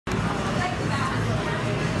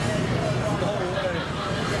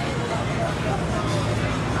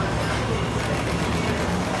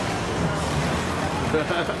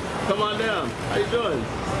Come on down. How you doing?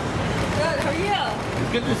 Good, how are you?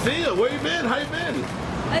 It's good to see you. Where you been? How you been?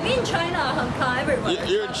 I've been in China, Hong Kong, everywhere.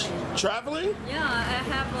 You're traveling? Yeah, I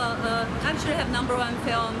have actually have number one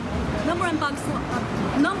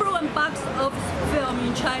box of film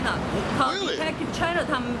in China. Really? Detective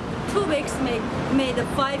Chinatown, 2 weeks made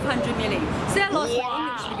 500 million. So I lost my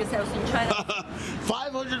English because I was in China.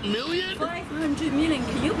 500 million? 500 million,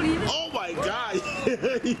 can you believe it? Oh my God!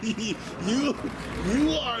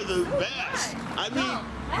 you are the best. I mean, no,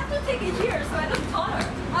 I have to take it here so I look taller.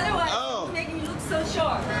 Otherwise, it's making me look so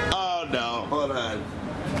short. Oh no! Hold on.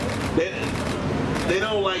 They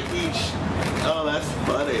don't like each. Oh, that's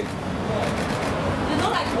funny. You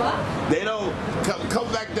don't like what? They don't come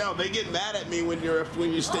back down. They get mad at me when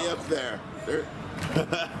you stay up there.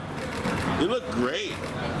 You look great.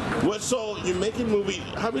 What? So you're making movie?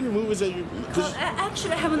 How many movies are you?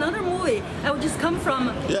 Actually, I have another movie. I would just come from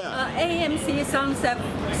AMC Sunset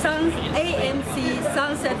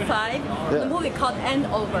 5. Yeah. The movie called End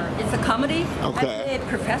Over. It's a comedy. Okay. I play a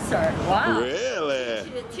professor. Wow. Really?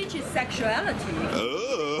 She teaches sexuality.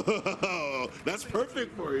 Oh, that's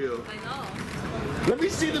perfect for you. I know. Let me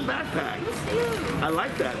see the backpack. I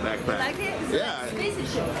like that backpack. You like it? It's yeah. Like a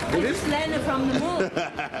spaceship. I just landed from the moon.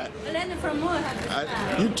 I landed from the moon.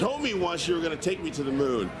 You told me once you were going to take me to the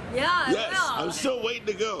moon. Yeah, yes, well, I'm still waiting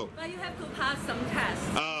to go. But you have to pass some tests.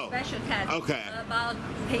 Oh. Special tests. Okay. About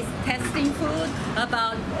testing food,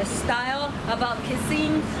 about style, about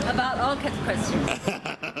kissing, about all kinds of questions.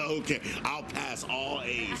 Okay, I'll pass all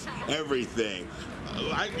A's, everything.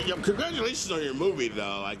 Congratulations on your movie,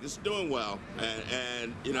 though. Like, it's doing well,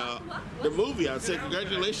 and you know, the movie. I'd say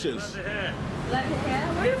congratulations. Left hair.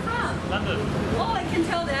 Where are you from? London. Oh, I can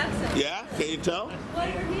tell the accent. Yeah, can you tell? Why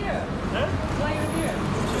you're here? Huh? Why you're here?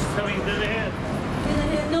 Just coming to the head.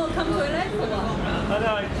 No, come to LA for what? Oh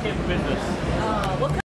no, I came for business. What